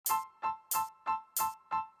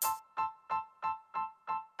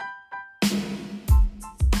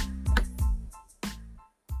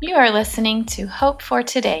You are listening to Hope for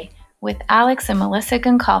Today with Alex and Melissa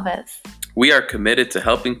Goncalves. We are committed to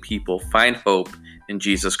helping people find hope in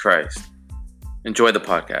Jesus Christ. Enjoy the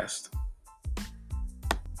podcast.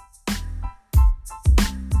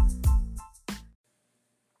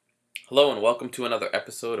 Hello and welcome to another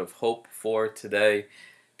episode of Hope for Today.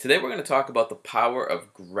 Today we're going to talk about the power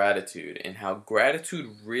of gratitude and how gratitude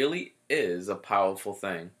really is a powerful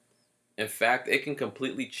thing. In fact, it can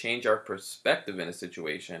completely change our perspective in a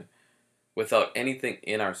situation without anything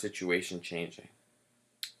in our situation changing.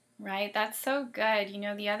 Right, that's so good. You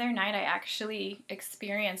know, the other night I actually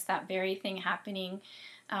experienced that very thing happening.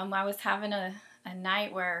 I was having a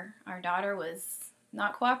night where our daughter was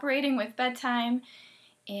not cooperating with bedtime,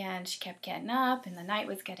 and she kept getting up, and the night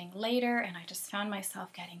was getting later, and I just found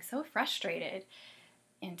myself getting so frustrated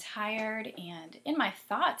and tired, and in my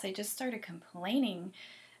thoughts I just started complaining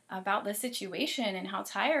about the situation and how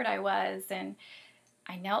tired I was, and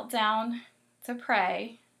I knelt down to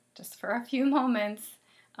pray just for a few moments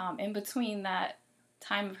in between that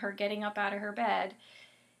time of her getting up out of her bed,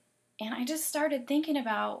 and I just started thinking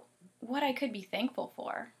about what I could be thankful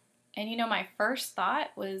for. And you know, my first thought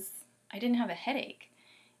was I didn't have a headache.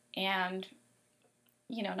 And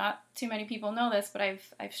you know, not too many people know this, but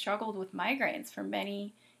I've struggled with migraines for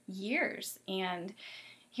many years, and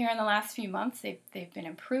here in the last few months they've been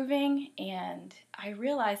improving, and I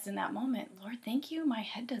realized in that moment, Lord, thank you, my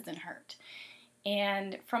head doesn't hurt.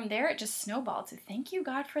 And from there it just snowballed to thank you,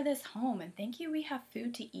 God, for this home, and thank you, we have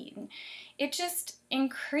food to eat. And it just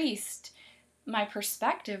increased my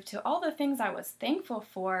perspective to all the things I was thankful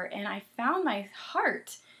for, and I found my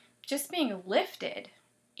heart just being lifted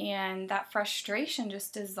and that frustration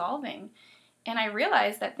just dissolving. And I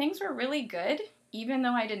realized that things were really good, even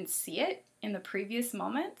though I didn't see it in the previous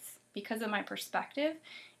moments because of my perspective.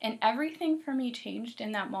 And everything for me changed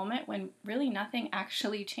in that moment when really nothing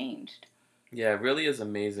actually changed. Yeah, it really is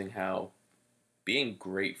amazing how being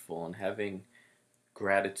grateful and having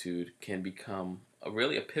gratitude can become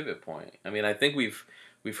really a pivot point. I mean, I think we've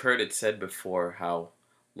heard it said before how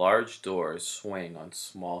large doors swing on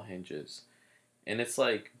small hinges. And it's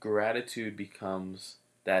like gratitude becomes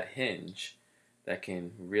that hinge that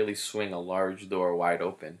can really swing a large door wide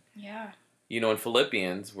open. Yeah. You know, in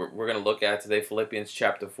Philippians, we're going to look at today Philippians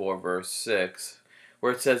chapter 4, verse 6,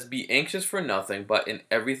 where it says, "Be anxious for nothing, but in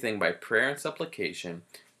everything by prayer and supplication,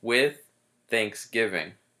 with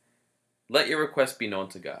thanksgiving. Let your requests be known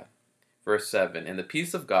to God." Verse 7, "And the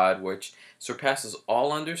peace of God, which surpasses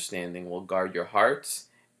all understanding, will guard your hearts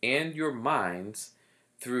and your minds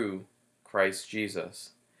through Christ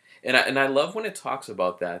Jesus." And I love when it talks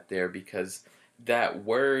about that there, because that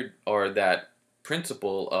word or that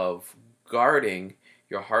principle of guarding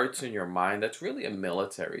your hearts and your mind, that's really a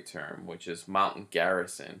military term, which is mountain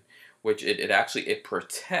garrison, which it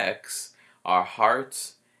protects our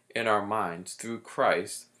hearts and our minds through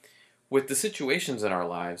Christ with the situations in our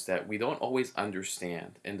lives that we don't always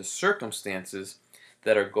understand and the circumstances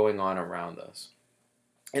that are going on around us.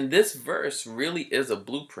 And this verse really is a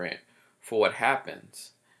blueprint for what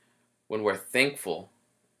happens when we're thankful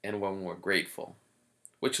and when we're grateful.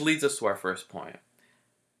 Which leads us to our first point.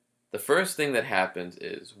 The first thing that happens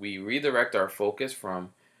is we redirect our focus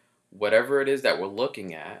from whatever it is that we're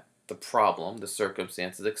looking at, the problem, the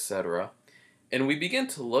circumstances, etc., and we begin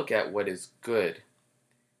to look at what is good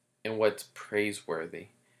and what's praiseworthy.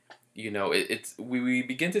 You know, we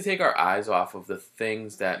begin to take our eyes off of the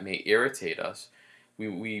things that may irritate us.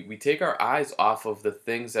 We take our eyes off of the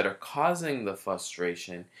things that are causing the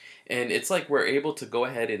frustration, and it's like we're able to go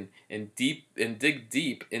ahead and dig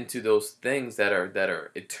deep into those things that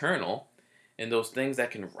are eternal, and those things that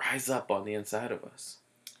can rise up on the inside of us.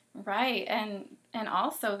 Right, and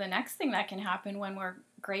also the next thing that can happen when we're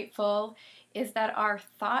grateful is that our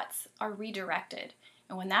thoughts are redirected.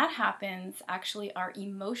 And when that happens, actually our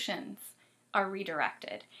emotions are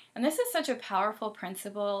redirected. And this is such a powerful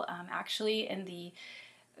principle. Actually, in the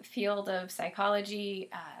field of psychology,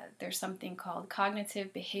 there's something called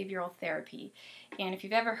cognitive behavioral therapy. And if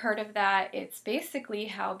you've ever heard of that, it's basically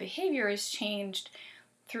how behavior is changed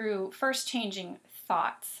through first changing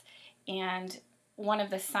thoughts. And one of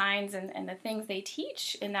the signs and the things they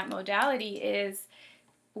teach in that modality is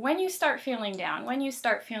when you start feeling down, when you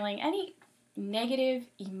start feeling any negative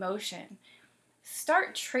emotion,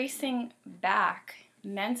 start tracing back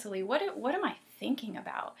mentally. What am I thinking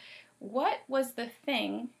about? What was the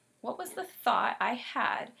thought I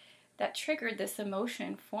had that triggered this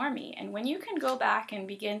emotion for me? And when you can go back and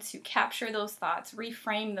begin to capture those thoughts,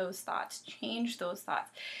 reframe those thoughts, change those thoughts,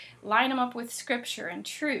 line them up with scripture and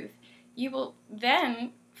truth, you will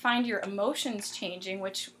then find your emotions changing,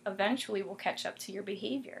 which eventually will catch up to your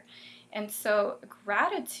behavior. And so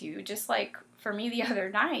gratitude, just like for me the other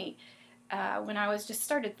night, when I was just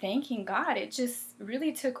started thanking God, it just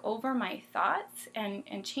really took over my thoughts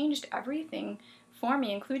and changed everything for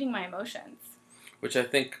me, including my emotions. Which I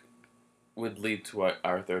think would lead to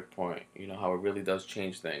our third point. You know how it really does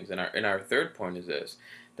change things. And our third point is this: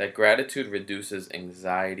 that gratitude reduces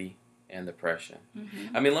anxiety and depression.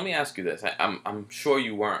 Mm-hmm. I mean, let me ask you this. I'm sure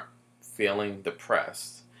you weren't feeling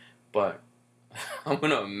depressed, but I'm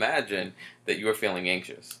going to imagine that you were feeling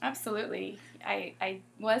anxious. Absolutely. I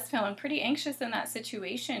was feeling pretty anxious in that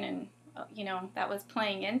situation, and that was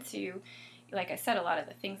playing into, like I said, a lot of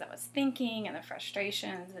the things I was thinking and the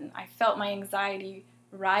frustrations, and I felt my anxiety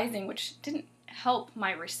rising, which didn't help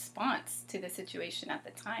my response to the situation at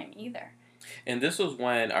the time either. And this was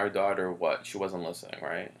when our daughter, she wasn't listening,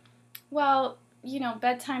 right? Well,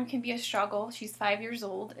 bedtime can be a struggle. She's 5 years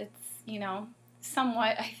old. It's,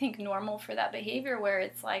 somewhat, I think, normal for that behavior where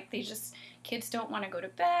it's like kids don't want to go to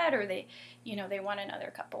bed, or they want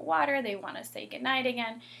another cup of water. They want to say goodnight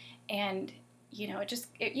again. And,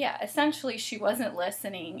 essentially she wasn't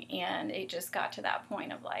listening, and it just got to that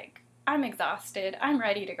point of like, I'm exhausted. I'm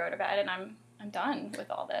ready to go to bed, and I'm done with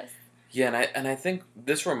all this. Yeah, and I think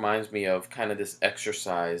this reminds me of kind of this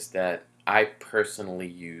exercise that I personally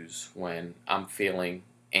use when I'm feeling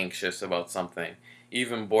anxious about something,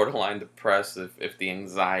 even borderline depressed if the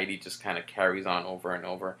anxiety just kind of carries on over and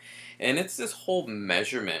over. And it's this whole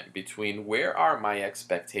measurement between where are my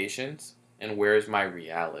expectations and where is my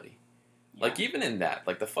reality. Yeah. Like even in that,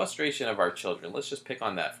 like the frustration of our children, let's just pick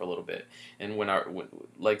on that for a little bit. And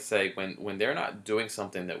when they're not doing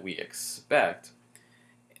something that we expect,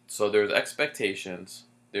 so there's expectations,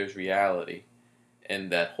 there's reality, and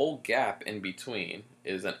that whole gap in between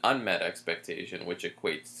is an unmet expectation, which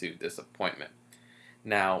equates to disappointment.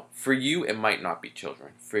 Now, for you, it might not be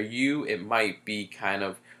children. For you, it might be kind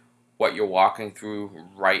of what you're walking through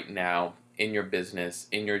right now in your business,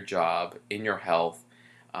 in your job, in your health,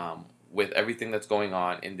 with everything that's going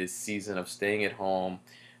on in this season of staying at home,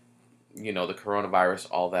 the coronavirus,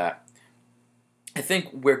 all that. I think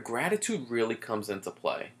where gratitude really comes into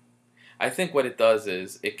play, I think what it does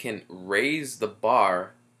is it can raise the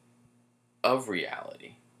bar of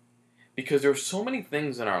reality. Because there are so many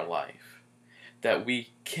things in our life that we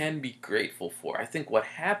can be grateful for. I think what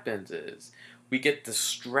happens is we get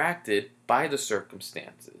distracted by the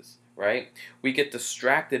circumstances, right? We get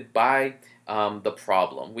distracted by the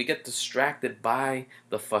problem. We get distracted by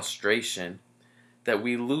the frustration, that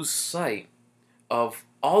we lose sight of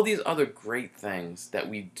all these other great things that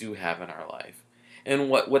we do have in our life. And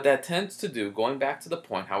what that tends to do, going back to the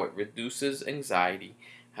point, how it reduces anxiety,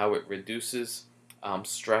 how it reduces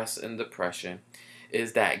stress and depression,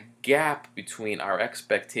 is that gap between our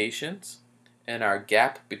expectations and our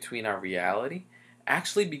gap between our reality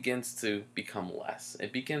actually begins to become less.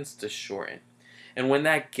 It begins to shorten. And when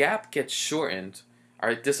that gap gets shortened,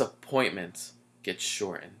 our disappointments get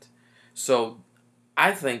shortened. So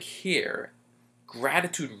I think here,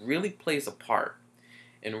 gratitude really plays a part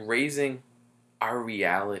in raising our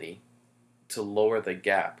reality to lower the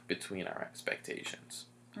gap between our expectations.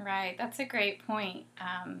 Right, that's a great point.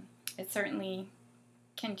 It certainly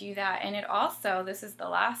can do that. And it also, this is the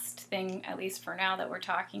last thing, at least for now, that we're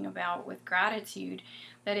talking about with gratitude,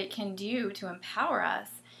 that it can do to empower us,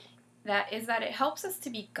 that it helps us to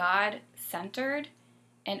be God-centered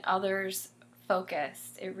and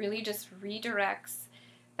others-focused. It really just redirects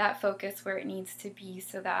that focus where it needs to be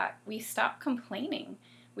so that we stop complaining.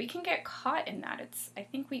 We can get caught in that. I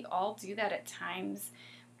think we all do that at times.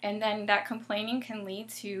 And then that complaining can lead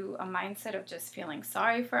to a mindset of just feeling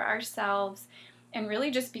sorry for ourselves and really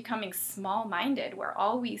just becoming small-minded, where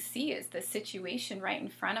all we see is the situation right in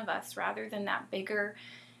front of us rather than that bigger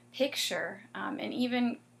picture, and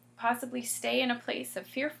even possibly stay in a place of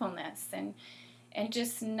fearfulness and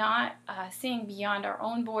just not seeing beyond our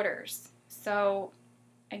own borders. So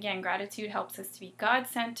again, gratitude helps us to be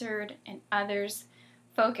God-centered and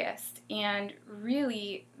others-focused. And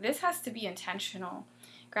really, this has to be intentional.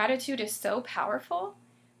 Gratitude is so powerful,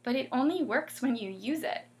 but it only works when you use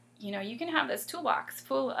it. You can have this toolbox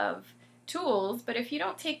full of tools, but if you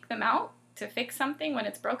don't take them out to fix something when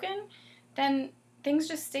it's broken, then things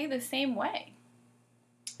just stay the same way.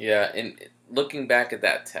 Yeah, and looking back at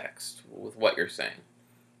that text with what you're saying,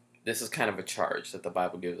 this is kind of a charge that the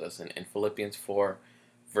Bible gives us in Philippians 4,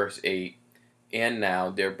 verse 8. And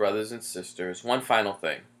now, dear brothers and sisters, one final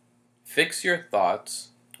thing. Fix your thoughts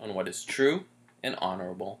on what is true and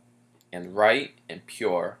honorable and right and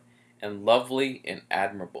pure and lovely and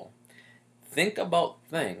admirable. Think about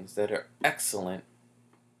things that are excellent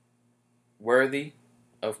worthy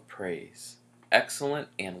of praise. Excellent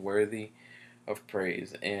and worthy of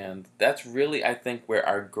praise. And that's really, I think, where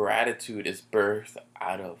our gratitude is birthed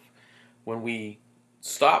out of. When we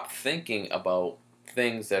stop thinking about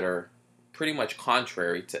things that are pretty much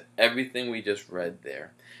contrary to everything we just read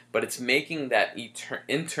there. But it's making that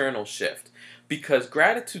internal shift. Because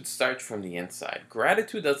gratitude starts from the inside.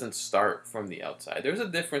 Gratitude doesn't start from the outside. There's a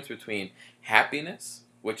difference between happiness,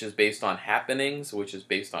 which is based on happenings, which is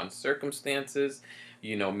based on circumstances.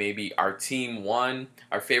 Maybe our team won,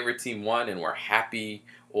 our favorite team won, and we're happy,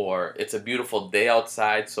 or it's a beautiful day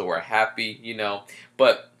outside, so we're happy.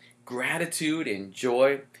 But gratitude and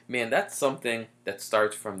joy, man, that's something that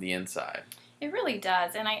starts from the inside. It really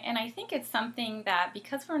does. And I think it's something that,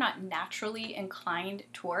 because we're not naturally inclined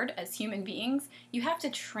toward as human beings, you have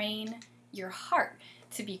to train your heart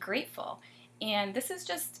to be grateful. And this is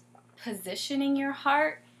just positioning your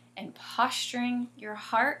heart and posturing your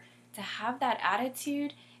heart to have that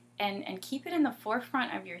attitude and keep it in the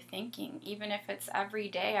forefront of your thinking, even if it's every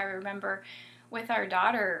day. I remember with our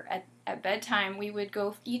daughter at bedtime, we would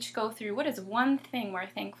each go through, what is one thing we're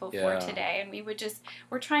thankful for today? And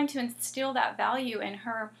we're trying to instill that value in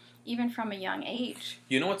her even from a young age.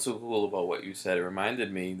 You know what's so cool about what you said? It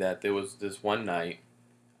reminded me that there was this one night,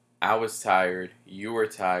 I was tired, you were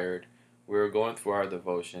tired, we were going through our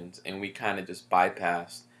devotions, and we kind of just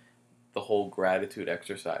bypassed the whole gratitude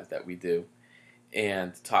exercise that we do.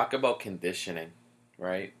 And talk about conditioning,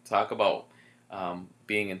 right? Talk about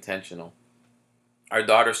being intentional. Our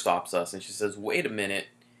daughter stops us and she says, wait a minute,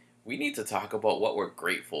 we need to talk about what we're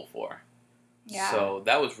grateful for. Yeah. So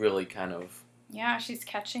that was really kind of... Yeah, she's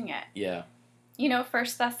catching it. Yeah. 1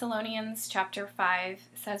 Thessalonians chapter 5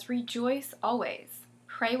 says, rejoice always,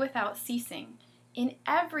 pray without ceasing, in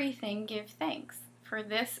everything give thanks, for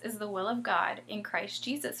this is the will of God in Christ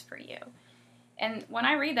Jesus for you. And when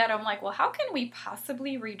I read that, I'm like, well, how can we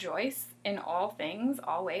possibly rejoice in all things,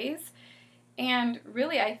 always? And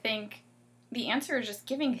really, I think the answer is just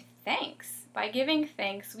giving thanks. By giving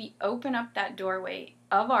thanks, we open up that doorway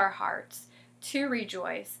of our hearts to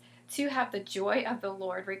rejoice, to have the joy of the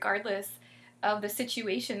Lord, regardless of the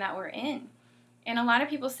situation that we're in. And a lot of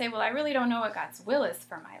people say, well, I really don't know what God's will is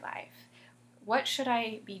for my life. What should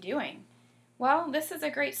I be doing? Well, this is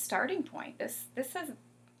a great starting point. This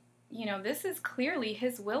is clearly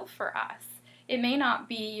His will for us. It may not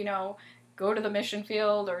be, go to the mission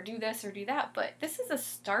field or do this or do that, but this is a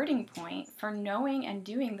starting point for knowing and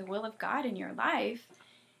doing the will of God in your life.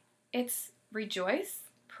 It's rejoice,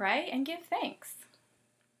 pray, and give thanks.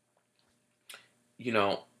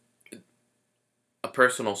 A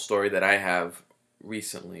personal story that I have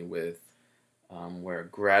recently with where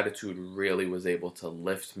gratitude really was able to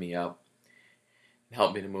lift me up and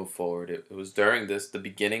help me to move forward. It was during the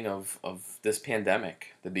beginning of this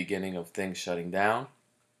pandemic, the beginning of things shutting down.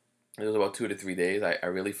 It was about 2 to 3 days. I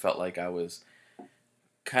really felt like I was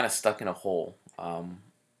kind of stuck in a hole.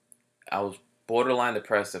 I was borderline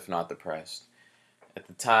depressed, if not depressed. At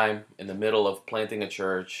the time, in the middle of planting a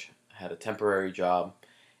church, I had a temporary job,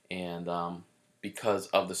 and because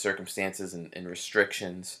of the circumstances and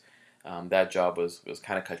restrictions, that job was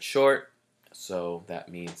kind of cut short. So that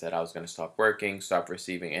means that I was going to stop working, stop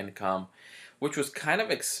receiving income, which was kind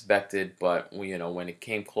of expected, but when it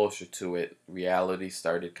came closer to it, reality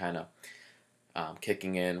started kind of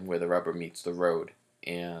kicking in where the rubber meets the road.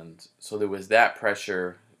 And so there was that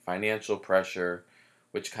pressure, financial pressure,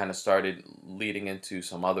 which kind of started leading into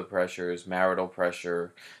some other pressures, marital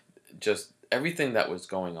pressure, just everything that was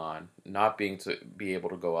going on, not being to be able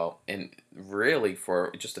to go out. And really,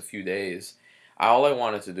 for just a few days, all I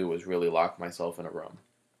wanted to do was really lock myself in a room.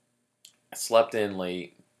 I slept in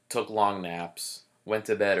late, took long naps, went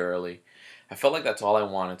to bed early. I felt like that's all I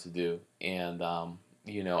wanted to do. And,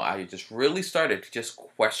 I just really started just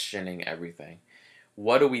questioning everything.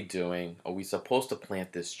 What are we doing? Are we supposed to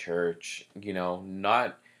plant this church?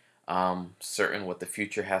 Not certain what the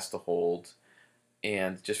future has to hold.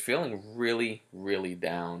 And just feeling really, really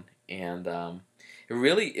down. And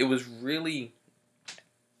it was really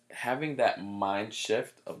having that mind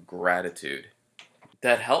shift of gratitude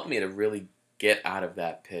that helped me to really get out of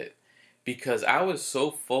that pit, because I was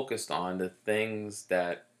so focused on the things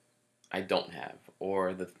that I don't have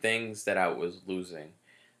or the things that I was losing.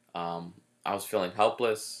 I was feeling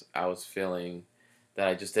helpless. I was feeling that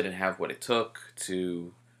I just didn't have what it took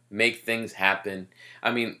to make things happen.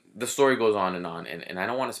 I mean, the story goes on, and I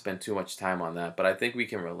don't want to spend too much time on that, but I think we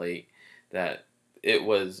can relate that it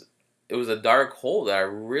was a dark hole that I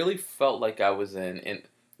really felt like I was in, and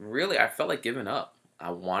really I felt like giving up.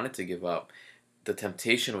 I wanted to give up. The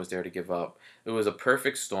temptation was there to give up. It was a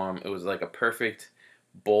perfect storm. It was like a perfect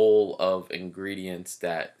bowl of ingredients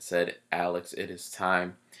that said, Alex, it is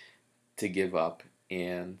time to give up.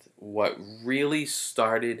 And what really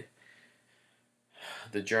started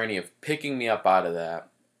the journey of picking me up out of that,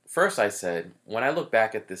 first I said, when I look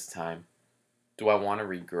back at this time, do I want to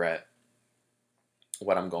regret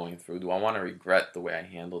what I'm going through? Do I want to regret the way I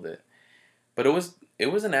handled it? But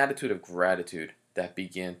it was an attitude of gratitude that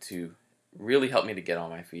began to really help me to get on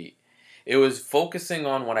my feet. It was focusing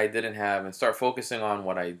on what I didn't have and start focusing on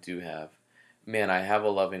what I do have. Man, I have a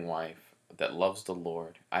loving wife that loves the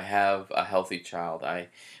Lord. I have a healthy child.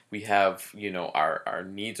 We have, our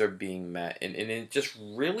needs are being met. And it just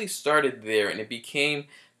really started there, and it became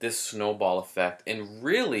this snowball effect. And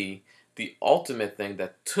really the ultimate thing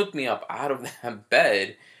that took me up out of that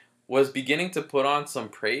bed was beginning to put on some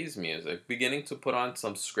praise music, beginning to put on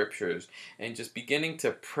some scriptures, and just beginning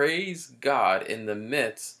to praise God in the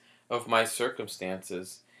midst of my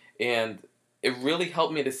circumstances. And it really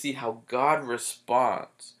helped me to see how God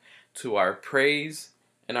responds to our praise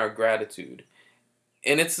and our gratitude.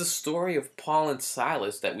 And it's the story of Paul and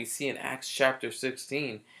Silas that we see in Acts chapter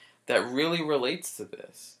 16 that really relates to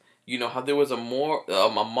this. You know how there was a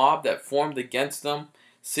mob that formed against them.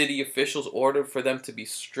 City officials ordered for them to be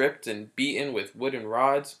stripped and beaten with wooden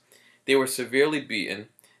rods. They were severely beaten.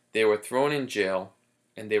 They were thrown in jail,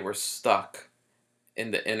 and they were stuck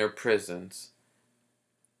in the inner prisons.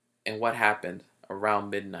 And what happened?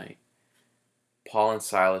 Around midnight, Paul and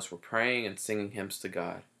Silas were praying and singing hymns to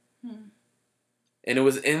God. And it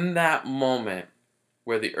was in that moment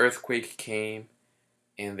where the earthquake came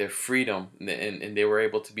and their freedom, and they were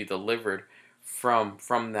able to be delivered from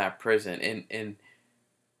that prison. And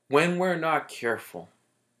when we're not careful,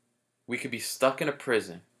 we could be stuck in a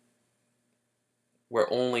prison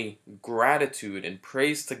where only gratitude and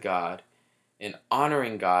praise to God and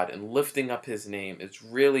honoring God and lifting up His name is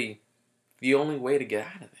really the only way to get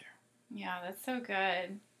out of there. Yeah, that's so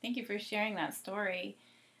good. Thank you for sharing that story.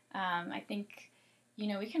 I think,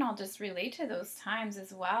 we can all just relate to those times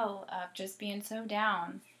as well of just being so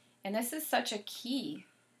down. And this is such a key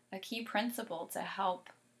principle to help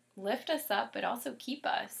lift us up, but also keep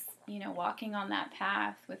us, walking on that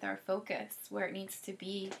path with our focus where it needs to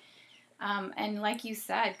be. And like you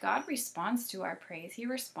said, God responds to our praise. He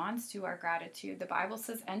responds to our gratitude. The Bible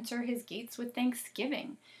says, enter His gates with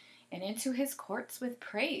thanksgiving and into His courts with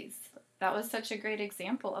praise. That was such a great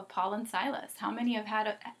example of Paul and Silas. How many of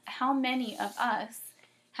us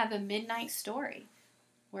have a midnight story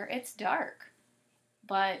where it's dark,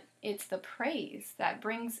 but it's the praise that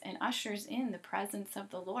brings and ushers in the presence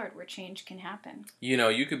of the Lord where change can happen.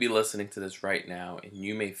 You could be listening to this right now, and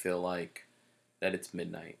you may feel like that it's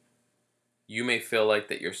midnight. You may feel like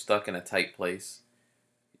that you're stuck in a tight place.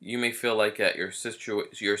 You may feel like that your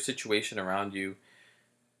situation around you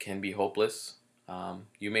can be hopeless.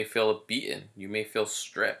 You may feel beaten. You may feel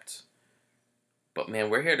stripped. But man,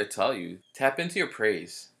 we're here to tell you, tap into your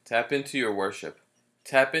praise. Tap into your worship.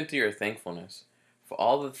 Tap into your thankfulness for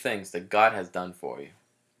all the things that God has done for you.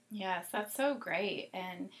 Yes, that's so great.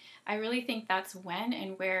 And I really think that's when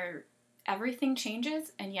and where everything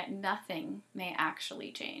changes, and yet nothing may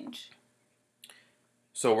actually change.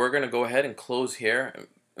 So we're going to go ahead and close here.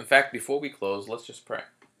 In fact, before we close, let's just pray.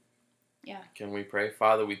 Yeah. Can we pray?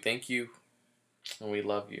 Father, we thank you and we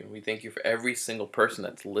love you. We thank you for every single person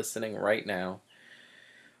that's listening right now.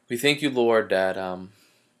 We thank you, Lord, that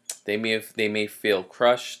they may feel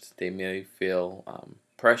crushed. They may feel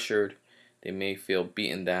pressured. They may feel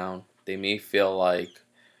beaten down. They may feel like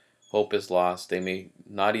hope is lost. They may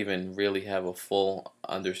not even really have a full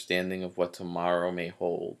understanding of what tomorrow may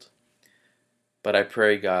hold. But I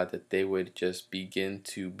pray, God, that they would just begin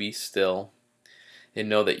to be still and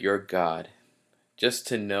know that you're God. Just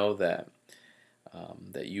to know that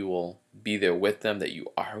that you will be there with them, that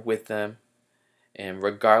you are with them. And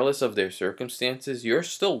regardless of their circumstances, you're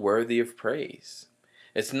still worthy of praise.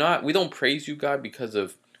 We don't praise you, God, because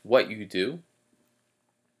of what you do,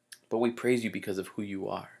 but we praise you because of who you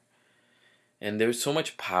are. And there's so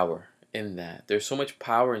much power in that. There's so much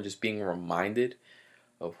power in just being reminded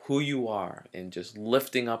of who you are and just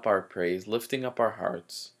lifting up our praise, lifting up our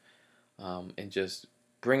hearts, and just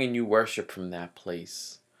bringing you worship from that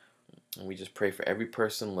place. And we just pray for every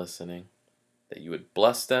person listening that you would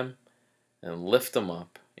bless them and lift them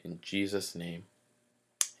up in Jesus' name.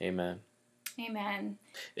 Amen. Amen.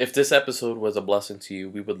 If this episode was a blessing to you,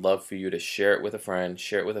 we would love for you to share it with a friend,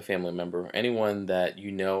 share it with a family member, anyone that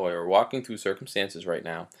you know are walking through circumstances right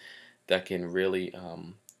now that can really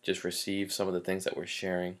just receive some of the things that we're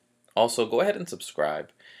sharing. Also, go ahead and subscribe.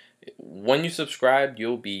 When you subscribe,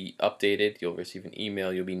 you'll be updated, you'll receive an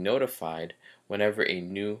email, you'll be notified whenever a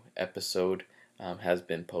new episode has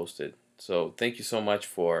been posted. So thank you so much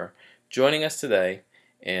for joining us today,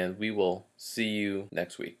 and we will see you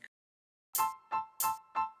next week.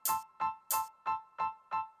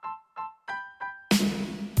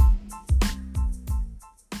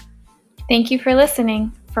 Thank you for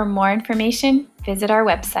listening. For more information, visit our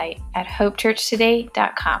website at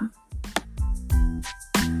hopechurchtoday.com.